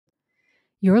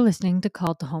You're listening to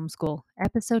Called to Homeschool,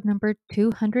 episode number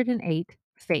 208,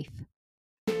 Faith.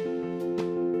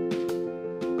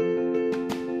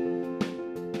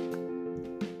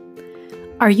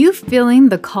 Are you feeling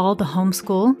the call to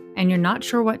homeschool and you're not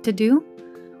sure what to do?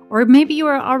 Or maybe you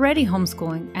are already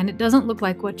homeschooling and it doesn't look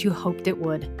like what you hoped it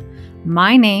would.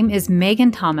 My name is Megan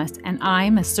Thomas and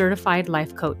I'm a certified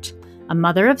life coach, a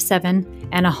mother of 7,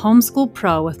 and a homeschool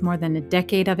pro with more than a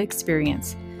decade of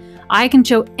experience. I can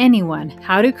show anyone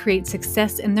how to create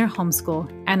success in their homeschool,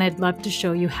 and I'd love to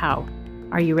show you how.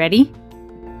 Are you ready?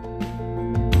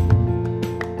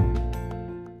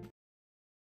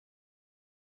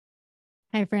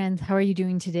 Hi, friends. How are you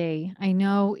doing today? I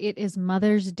know it is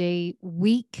Mother's Day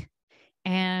week,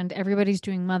 and everybody's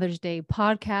doing Mother's Day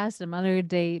podcast and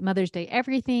Mother's Day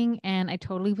everything, and I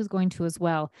totally was going to as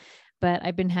well. But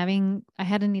I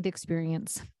had a neat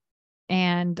experience.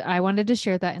 And I wanted to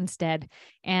share that instead.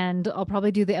 And I'll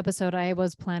probably do the episode I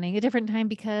was planning a different time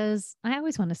because I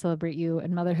always want to celebrate you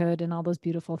and motherhood and all those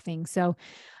beautiful things. So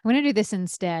I'm going to do this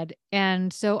instead.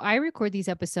 And so I record these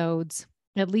episodes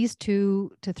at least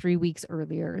 2 to 3 weeks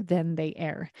earlier than they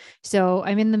air. So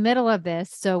I'm in the middle of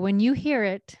this. So when you hear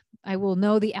it, I will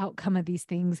know the outcome of these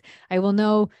things. I will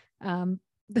know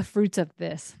the fruits of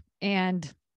this.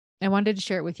 And I wanted to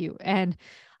share it with you. And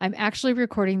I'm actually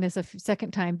recording this a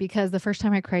second time because the first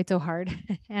time I cried so hard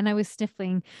and I was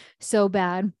sniffling so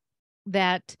bad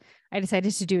that I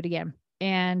decided to do it again.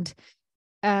 And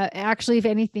actually, if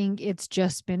anything, it's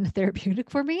just been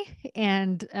therapeutic for me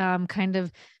and kind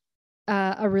of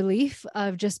a relief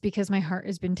of just because my heart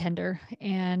has been tender.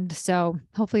 And so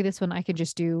hopefully this one I could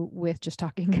just do with just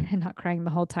talking and not crying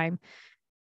the whole time.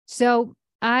 So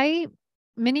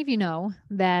many of you know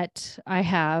that I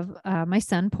have my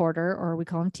son, Porter, or we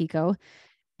call him Tico,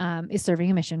 is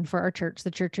serving a mission for our church, the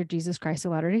Church of Jesus Christ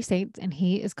of Latter-day Saints, and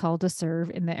he is called to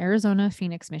serve in the Arizona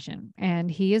Phoenix mission.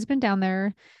 And he has been down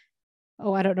there,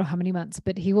 I don't know how many months,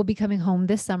 but he will be coming home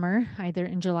this summer, either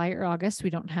in July or August. We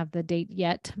don't have the date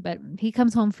yet, but he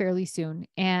comes home fairly soon.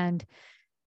 And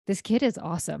this kid is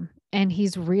awesome. And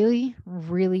he's really,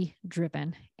 really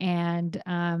driven. And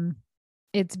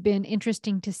it's been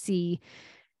interesting to see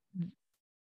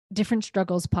different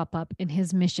struggles pop up in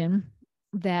his mission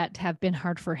that have been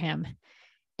hard for him.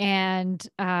 And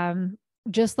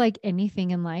just like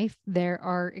anything in life, there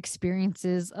are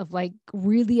experiences of like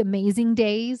really amazing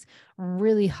days,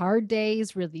 really hard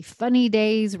days, really funny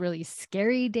days, really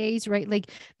scary days, right? Like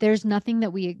there's nothing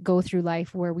that we go through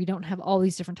life where we don't have all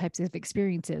these different types of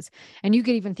experiences. And you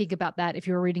could even think about that if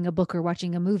you were reading a book or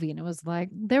watching a movie and it was like,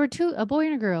 there were a boy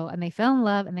and a girl, and they fell in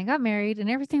love and they got married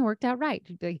and everything worked out right.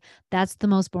 You'd be like, that's the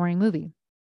most boring movie.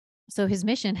 So his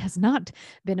mission has not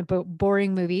been a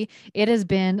boring movie. It has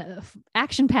been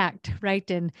action-packed, right?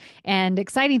 And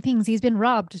exciting things. He's been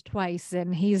robbed twice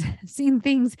and he's seen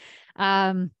things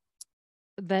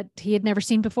that he had never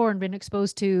seen before and been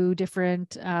exposed to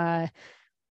different, I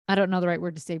don't know the right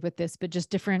word to say with this, but just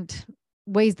different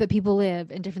ways that people live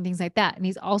and different things like that. And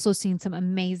he's also seen some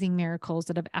amazing miracles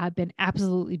that have been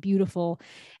absolutely beautiful.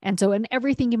 And so, and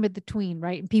everything in between,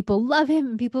 right? And people love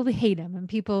him and people hate him and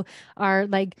people are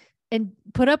like, and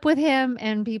put up with him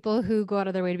and people who go out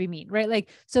of their way to be mean, right? Like,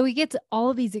 so he gets all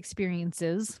of these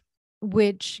experiences,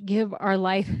 which make our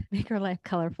life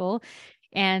colorful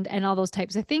and all those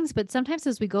types of things. But sometimes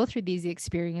as we go through these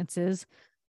experiences,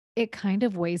 it kind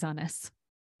of weighs on us.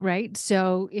 Right.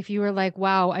 So if you were like,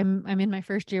 wow, I'm in my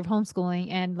first year of homeschooling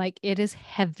and like it is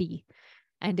heavy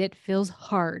and it feels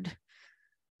hard.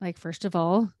 Like, first of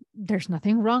all, there's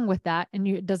nothing wrong with that. And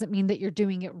it doesn't mean that you're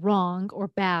doing it wrong or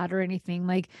bad or anything.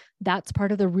 Like, that's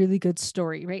part of the really good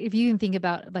story, right? If you can think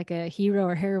about like a hero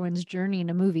or heroine's journey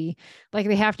in a movie, like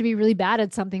they have to be really bad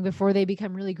at something before they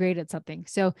become really great at something.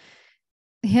 So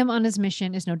him on his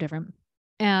mission is no different.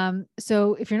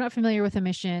 So if you're not familiar with a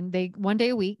mission, one day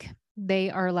a week, they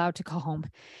are allowed to call home.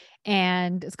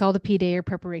 And it's called a P day or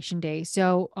preparation day.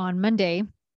 So on Monday,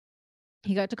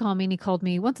 he got to call me and he called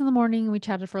me once in the morning and we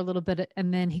chatted for a little bit.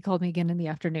 And then he called me again in the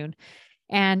afternoon.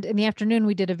 And in the afternoon,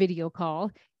 we did a video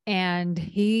call and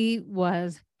he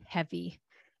was heavy.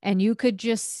 And you could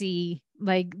just see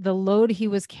like the load he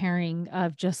was carrying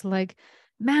of just like,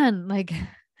 man, like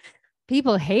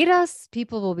people hate us.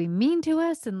 People will be mean to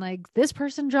us. And like this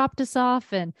person dropped us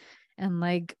off and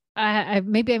like,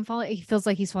 maybe I'm falling. He feels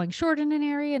like he's falling short in an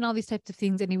area and all these types of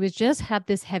things. And he was just had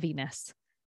this heaviness.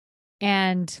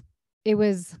 And it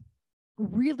was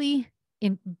really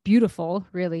beautiful,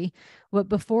 really. But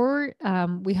before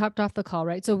we hopped off the call,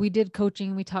 right? So we did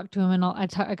coaching, we talked to him, and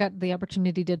I got the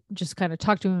opportunity to just kind of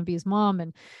talk to him and be his mom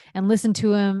and listen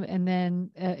to him. And then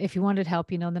if he wanted help,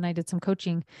 then I did some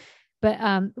coaching.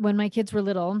 But when my kids were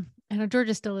little, I know George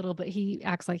is still little, but he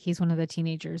acts like he's one of the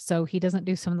teenagers. So he doesn't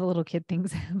do some of the little kid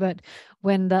things. But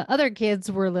when the other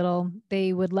kids were little,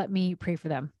 they would let me pray for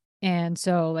them. And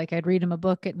so, like, I'd read them a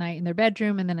book at night in their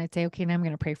bedroom, and then I'd say, okay, now I'm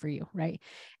going to pray for you. Right.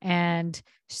 And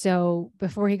so,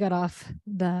 before he got off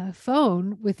the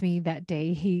phone with me that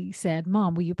day, he said,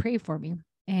 Mom, will you pray for me?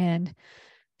 And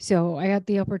so, I got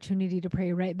the opportunity to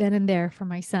pray right then and there for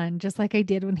my son, just like I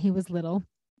did when he was little.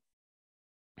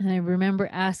 And I remember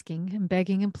asking and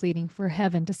begging and pleading for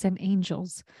heaven to send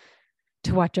angels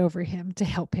to watch over him, to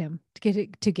help him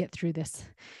to get through this,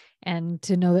 and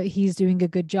to know that he's doing a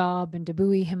good job, and to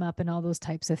buoy him up and all those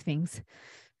types of things.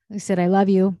 I said, I love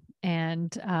you.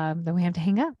 And then we have to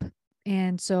hang up.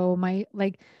 And so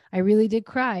I really did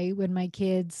cry when my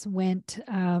kids went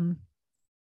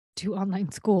to online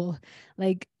school.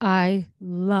 Like, I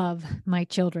love my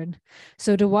children.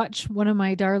 So to watch one of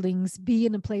my darlings be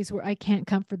in a place where I can't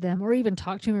comfort them or even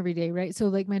talk to him every day, right? So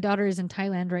like, my daughter is in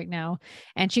Thailand right now,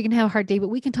 and she can have a hard day, but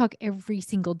we can talk every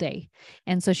single day.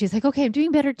 And so she's like, okay, I'm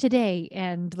doing better today.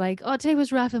 And like, oh, today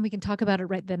was rough, and we can talk about it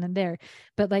right then and there.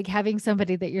 But like, having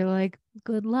somebody that you're like,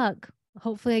 good luck.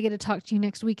 Hopefully I get to talk to you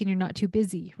next week and you're not too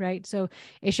busy, right? So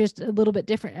it's just a little bit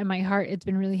different. And my heart, it's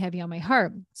been really heavy on my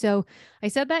heart. So I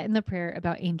said that in the prayer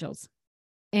about angels.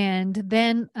 And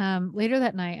then later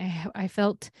that night, I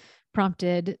felt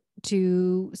prompted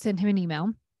to send him an email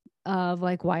of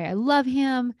like why I love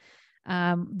him,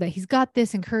 that he's got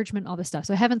this encouragement, all this stuff.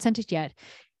 So I haven't sent it yet,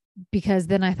 because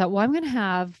then I thought, well, I'm going to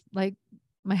have like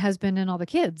my husband and all the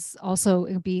kids also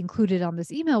be included on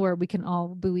this email where we can all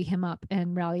buoy him up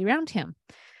and rally around him.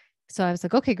 So I was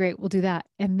like, okay, great, we'll do that.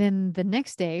 And then the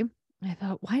next day, I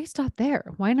thought, why stop there?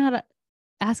 Why not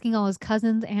asking all his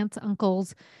cousins, aunts,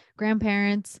 uncles,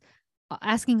 grandparents,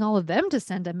 asking all of them to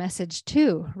send a message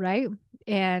too, right?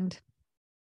 And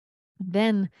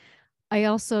then I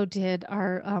also did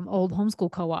our old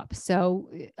homeschool co-op. So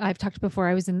I've talked before,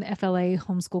 I was in the FLA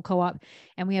homeschool co-op,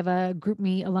 and we have a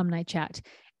GroupMe alumni chat.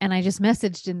 And I just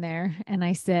messaged in there and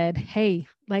I said, hey,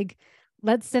 like,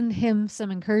 let's send him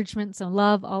some encouragement, some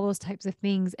love, all those types of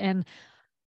things. And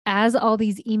as all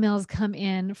these emails come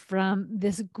in from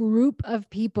this group of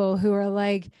people who are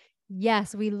like,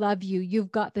 yes, we love you.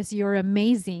 You've got this. You're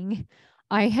amazing.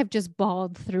 I have just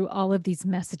bawled through all of these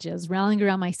messages, rallying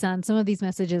around my son. Some of these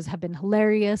messages have been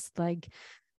hilarious, like,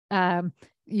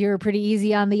 you're pretty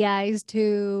easy on the eyes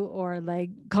too, or like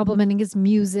complimenting his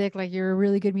music, like you're a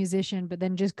really good musician, but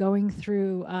then just going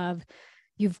through of,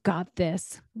 you've got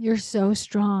this. You're so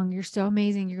strong. You're so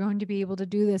amazing. You're going to be able to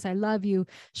do this. I love you.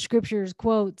 Scriptures,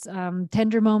 quotes,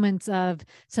 tender moments of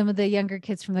some of the younger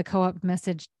kids from the co-op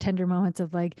message, tender moments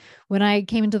of like, when I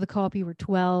came into the co-op, you were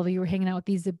 12, you were hanging out with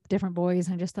these different boys.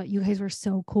 And I just thought you guys were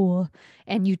so cool.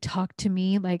 And you talked to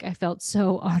me. Like, I felt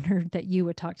so honored that you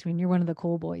would talk to me, and you're one of the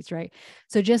cool boys. Right.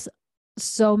 So just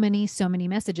so many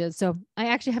messages. So I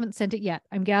actually haven't sent it yet.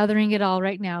 I'm gathering it all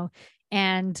right now.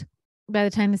 And by the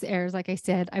time this airs, like I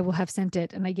said, I will have sent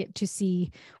it, and I get to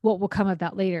see what will come of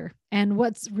that later. And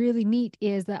what's really neat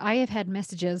is that I have had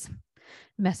messages,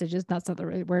 that's not the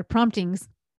right word, promptings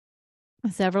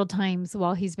several times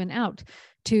while he's been out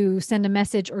to send a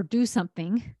message or do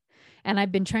something. And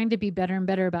I've been trying to be better and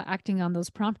better about acting on those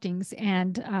promptings.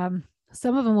 And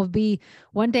some of them will be,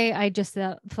 one day I just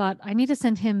thought I need to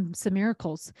send him some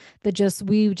miracles that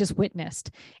we just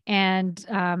witnessed. And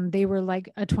they were like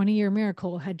a 20-year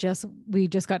miracle we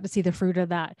just got to see the fruit of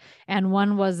that. And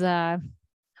one was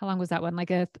how long was that one?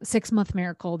 Like a 6-month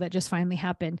miracle that just finally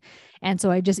happened. And so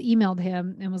I just emailed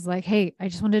him and was like, hey, I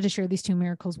just wanted to share these 2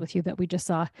 miracles with you that we just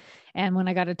saw. And when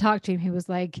I got to talk to him, he was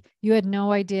like, you had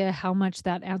no idea how much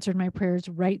that answered my prayers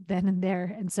right then and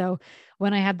there. And so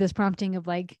when I had this prompting of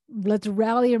like, let's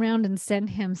rally around and send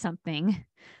him something,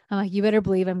 I'm like, you better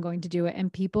believe I'm going to do it.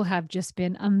 And people have just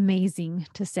been amazing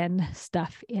to send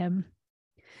stuff in.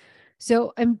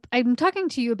 So I'm talking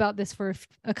to you about this for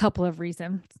a couple of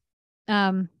reasons.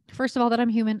 First of all, that I'm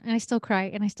human and I still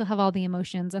cry and I still have all the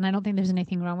emotions, and I don't think there's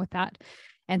anything wrong with that.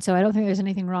 And so I don't think there's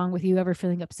anything wrong with you ever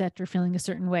feeling upset or feeling a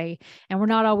certain way. And we're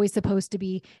not always supposed to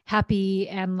be happy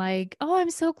and like, oh, I'm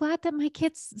so glad that my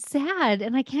kid's sad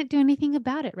and I can't do anything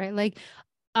about it, right? Like,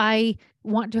 I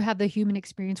want to have the human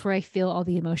experience where I feel all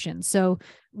the emotions. So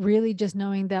really just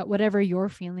knowing that whatever you're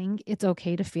feeling, it's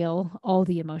okay to feel all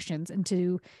the emotions and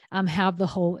to have the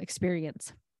whole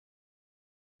experience.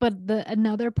 But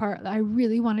another part that I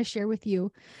really want to share with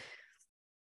you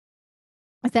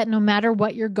is that no matter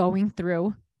what you're going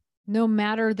through, no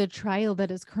matter the trial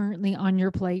that is currently on your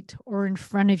plate or in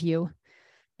front of you,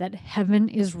 that heaven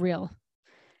is real.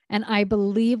 And I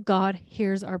believe God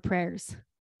hears our prayers.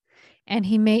 And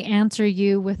he may answer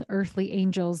you with earthly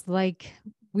angels. Like,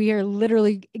 we are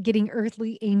literally getting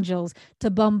earthly angels to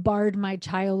bombard my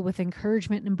child with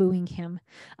encouragement and buoying him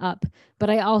up. But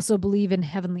I also believe in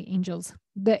heavenly angels,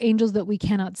 the angels that we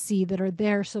cannot see, that are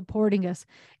there supporting us,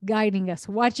 guiding us,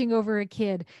 watching over a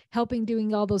kid, helping,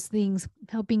 doing all those things,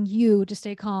 helping you to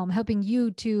stay calm, helping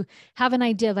you to have an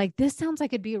idea like, this sounds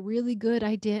like it'd be a really good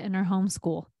idea in our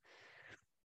homeschool.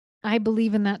 I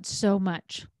believe in that so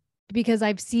much because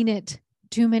I've seen it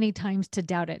too many times to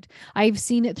doubt it. I've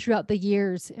seen it throughout the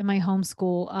years in my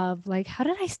homeschool of like, how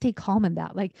did I stay calm in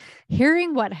that? Like,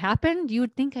 hearing what happened, you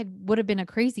would think I would have been a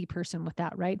crazy person with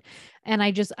that, right? And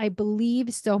I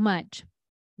believe so much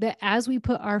that as we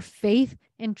put our faith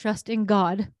and trust in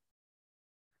God,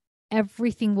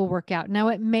 everything will work out. Now,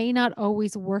 it may not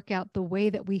always work out the way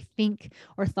that we think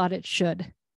or thought it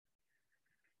should,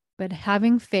 but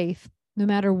having faith, no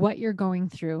matter what you're going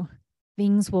through,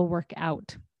 things will work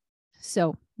out.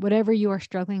 So whatever you are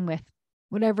struggling with,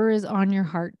 whatever is on your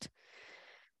heart,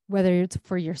 whether it's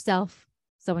for yourself,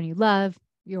 someone you love,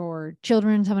 your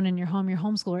children, someone in your home, your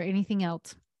homeschool, or anything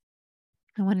else,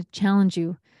 I want to challenge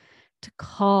you to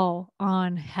call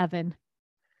on heaven.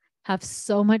 Have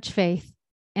so much faith,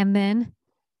 and then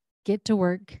get to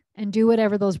work and do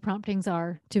whatever those promptings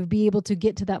are to be able to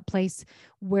get to that place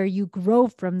where you grow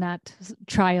from that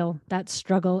trial, that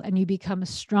struggle, and you become a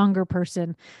stronger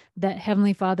person that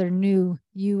Heavenly Father knew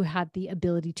you had the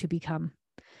ability to become.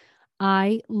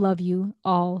 I love you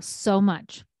all so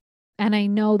much. And I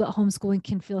know that homeschooling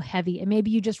can feel heavy. And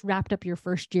maybe you just wrapped up your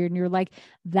first year and you're like,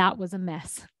 that was a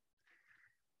mess.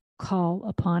 Call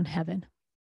upon heaven.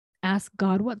 Ask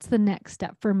God, what's the next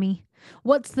step for me?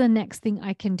 What's the next thing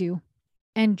I can do?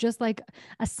 And just like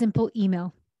a simple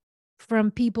email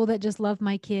from people that just love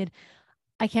my kid,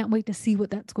 I can't wait to see what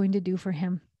that's going to do for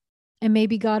him. And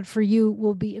maybe God for you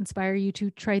will inspire you to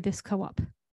try this co-op.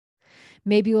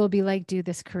 Maybe it will be like, do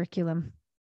this curriculum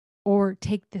or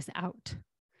take this out.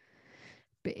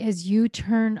 But as you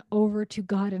turn over to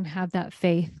God and have that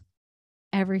faith,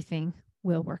 everything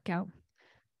will work out.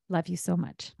 Love you so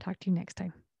much. Talk to you next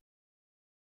time.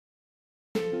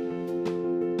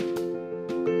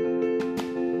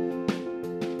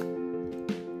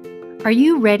 Are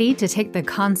you ready to take the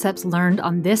concepts learned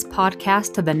on this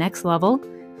podcast to the next level?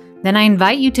 Then I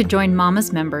invite you to join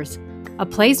Mama's Members, a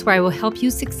place where I will help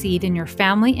you succeed in your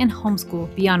family and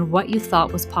homeschool beyond what you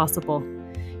thought was possible.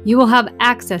 You will have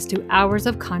access to hours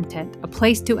of content, a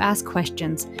place to ask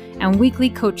questions, and weekly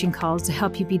coaching calls to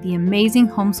help you be the amazing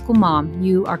homeschool mom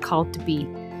you are called to be.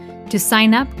 To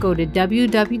sign up, go to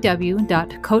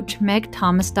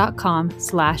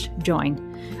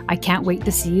www.coachmegthomas.com/join. I can't wait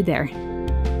to see you there.